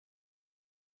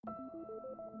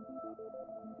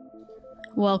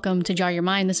Welcome to Jar Your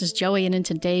Mind. This is Joey, and in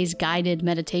today's guided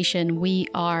meditation, we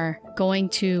are going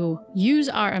to use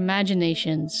our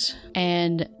imaginations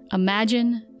and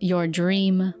imagine your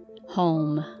dream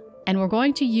home. And we're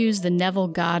going to use the Neville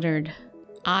Goddard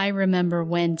I remember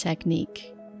when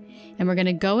technique. And we're going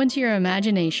to go into your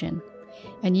imagination,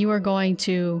 and you are going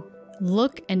to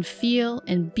look and feel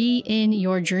and be in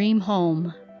your dream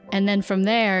home. And then from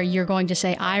there, you're going to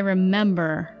say, I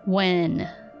remember when.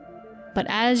 But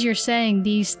as you're saying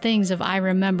these things of I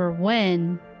remember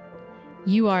when,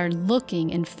 you are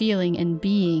looking and feeling and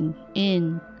being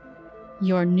in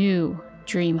your new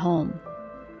dream home.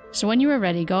 So when you are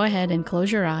ready, go ahead and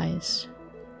close your eyes,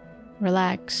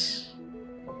 relax,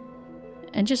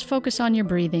 and just focus on your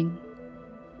breathing,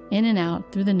 in and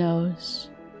out through the nose.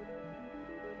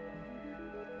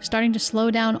 Starting to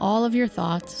slow down all of your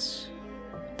thoughts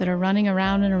that are running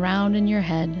around and around in your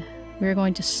head. We're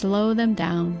going to slow them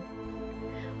down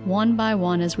one by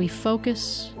one as we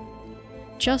focus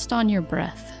just on your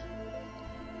breath,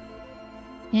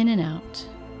 in and out.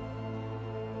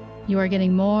 You are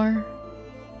getting more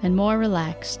and more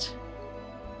relaxed,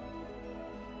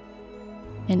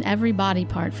 and every body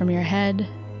part from your head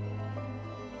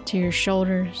to your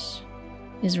shoulders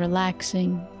is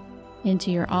relaxing,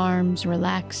 into your arms,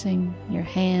 relaxing your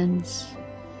hands,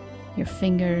 your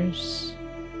fingers,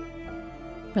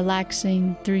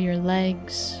 relaxing through your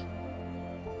legs,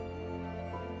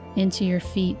 into your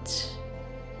feet,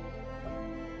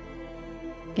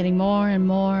 getting more and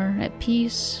more at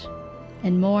peace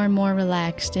and more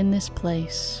relaxed in this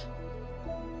place,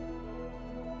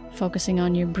 focusing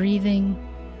on your breathing,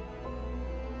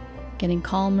 getting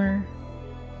calmer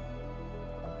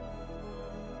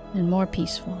and more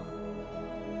peaceful.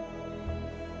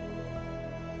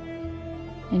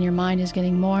 And your mind is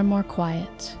getting more and more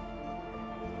quiet.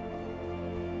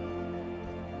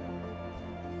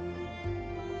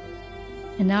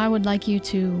 And now I would like you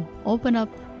to open up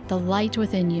the light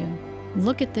within you.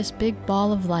 Look at this big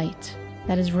ball of light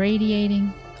that is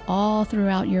radiating all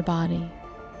throughout your body.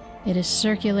 It is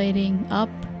circulating up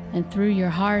and through your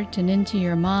heart and into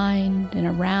your mind and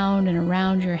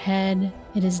around your head.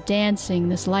 It is dancing.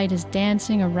 This light is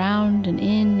dancing around and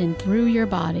in and through your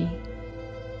body.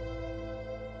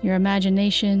 Your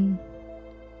imagination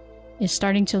is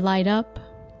starting to light up,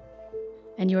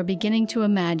 and you are beginning to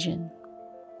imagine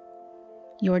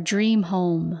your dream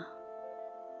home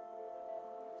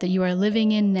that you are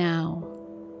living in now.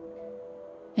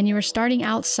 And you are starting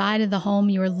outside of the home,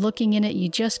 you are looking in it, you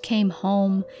just came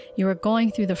home, you are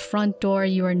going through the front door,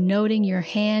 you are noting your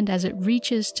hand as it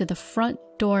reaches to the front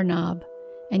doorknob,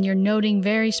 and you're noting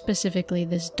very specifically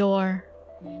this door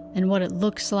and what it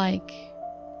looks like.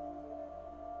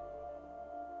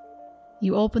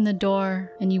 You open the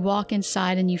door and you walk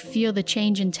inside and you feel the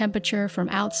change in temperature from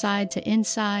outside to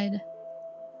inside.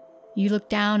 You look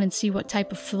down and see what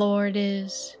type of floor it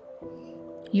is.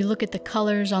 You look at the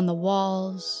colors on the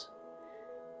walls.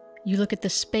 You look at the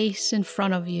space in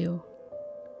front of you.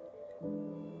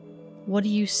 What do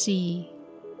you see?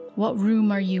 What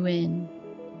room are you in?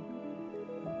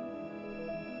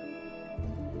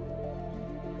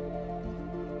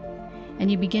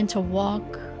 And you begin to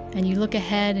walk, and you look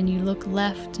ahead and you look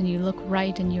left and you look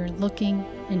right, and you're looking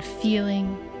and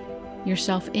feeling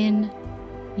yourself in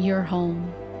your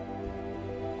home.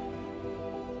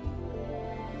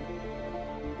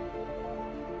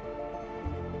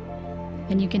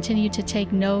 And you continue to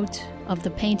take note of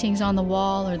the paintings on the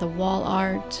wall, or the wall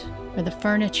art, or the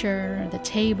furniture, or the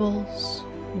tables,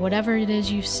 whatever it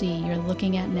is you see, you're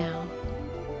looking at now.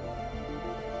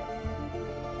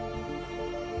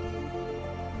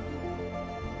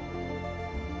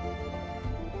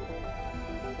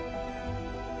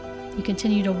 You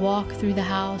continue to walk through the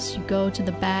house, you go to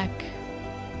the back,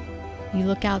 you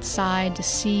look outside to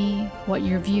see what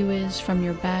your view is from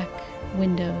your back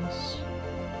windows.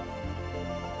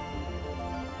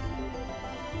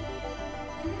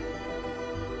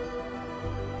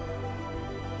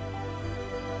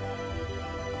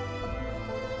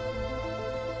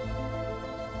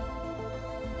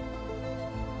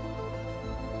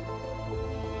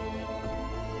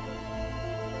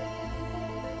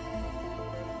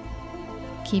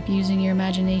 Keep using your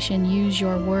imagination, use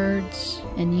your words,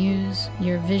 and use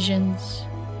your visions,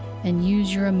 and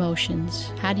use your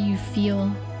emotions. How do you feel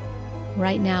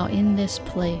right now in this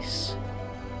place?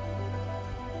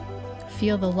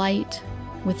 Feel the light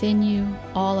within you,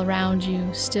 all around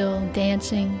you, still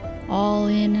dancing, all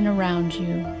in and around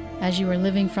you, as you are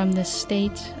living from this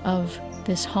state of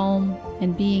this home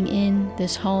and being in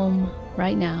this home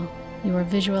right now. You are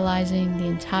visualizing the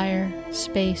entire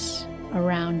space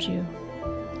around you.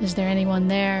 Is there anyone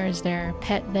there? Is there a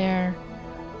pet there?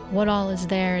 What all is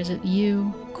there? Is it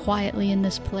you quietly in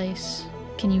this place?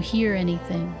 Can you hear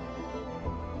anything?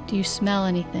 Do you smell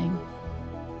anything?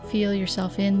 Feel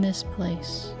yourself in this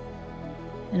place.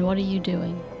 And what are you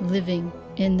doing, living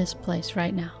in this place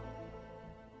right now?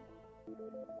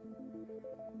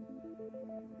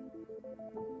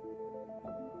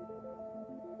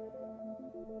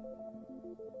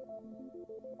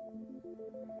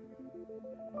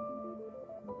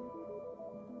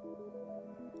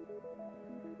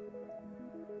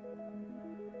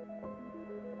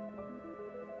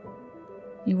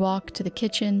 You walk to the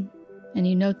kitchen and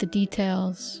you note the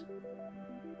details.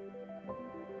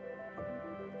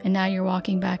 And now you're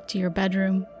walking back to your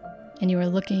bedroom and you are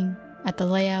looking at the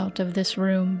layout of this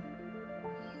room,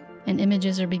 and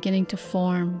images are beginning to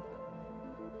form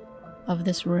of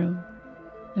this room.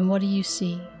 And what do you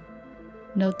see?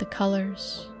 Note the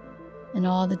colors and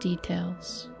all the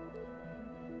details.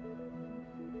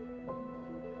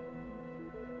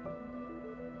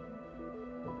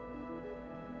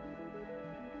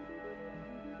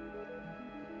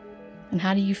 And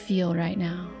how do you feel right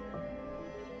now?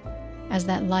 As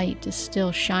that light is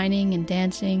still shining and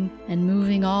dancing and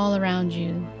moving all around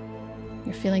you,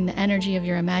 you're feeling the energy of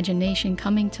your imagination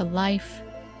coming to life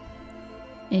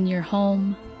in your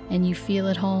home, and you feel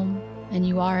at home, and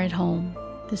you are at home.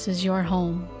 This is your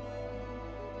home.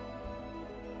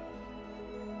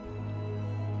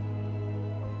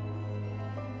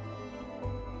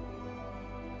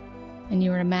 And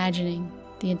you are imagining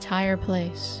the entire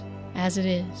place as it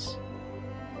is.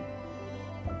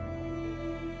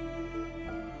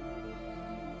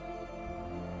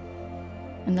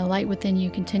 And the light within you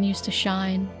continues to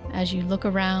shine as you look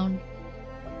around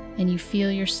and you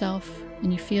feel yourself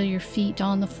and you feel your feet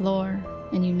on the floor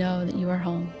and you know that you are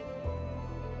home.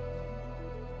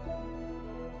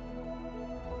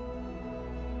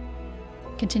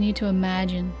 Continue to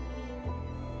imagine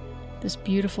this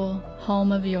beautiful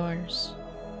home of yours,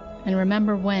 and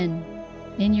remember when,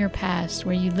 in your past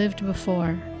where you lived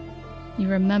before, you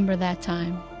remember that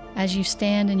time. As you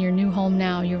stand in your new home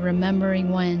now, you're remembering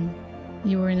when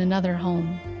you were in another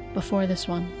home before this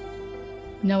one,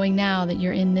 knowing now that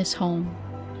you're in this home.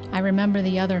 I remember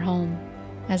the other home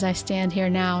as I stand here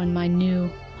now in my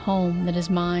new home that is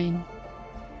mine.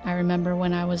 I remember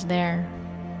when I was there.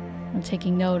 I'm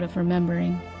taking note of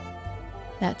remembering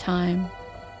that time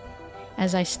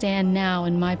as I stand now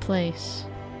in my place,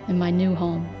 in my new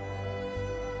home.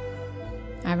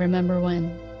 I remember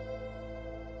when.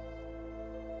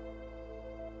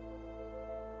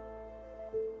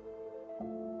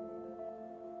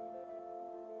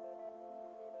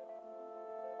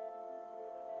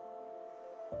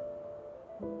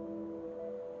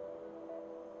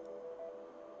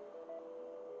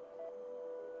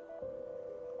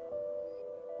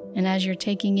 And as you're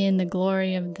taking in the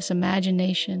glory of this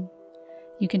imagination,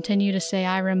 you continue to say,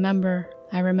 I remember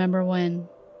when.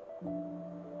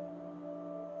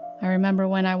 I remember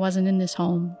when I wasn't in this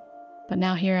home, but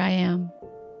now here I am.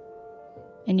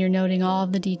 And you're noting all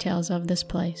of the details of this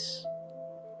place.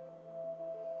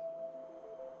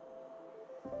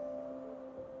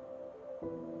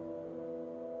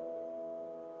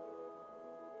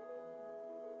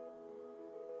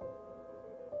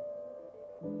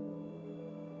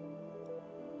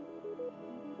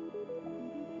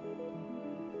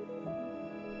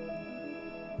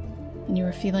 And you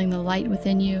are feeling the light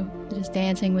within you that is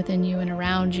dancing within you and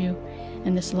around you,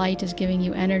 and this light is giving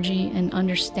you energy and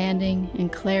understanding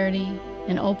and clarity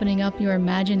and opening up your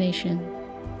imagination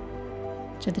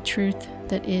to the truth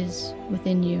that is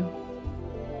within you,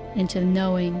 and to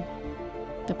knowing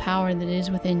the power that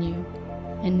is within you,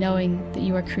 and knowing that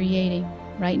you are creating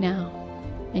right now,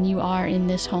 and you are in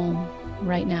this home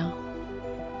right now.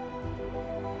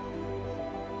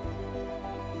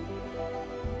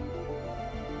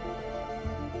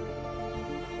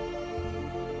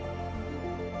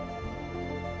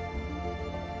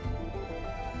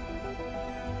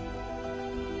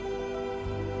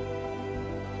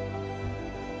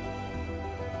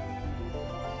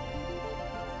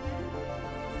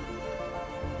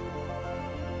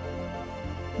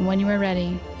 And when you are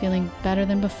ready, feeling better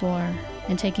than before,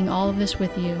 and taking all of this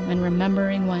with you and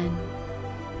remembering when,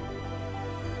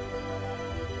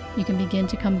 you can begin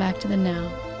to come back to the now.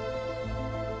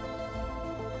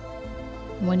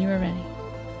 And when you are ready,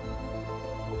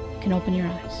 you can open your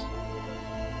eyes,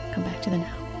 come back to the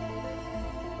now.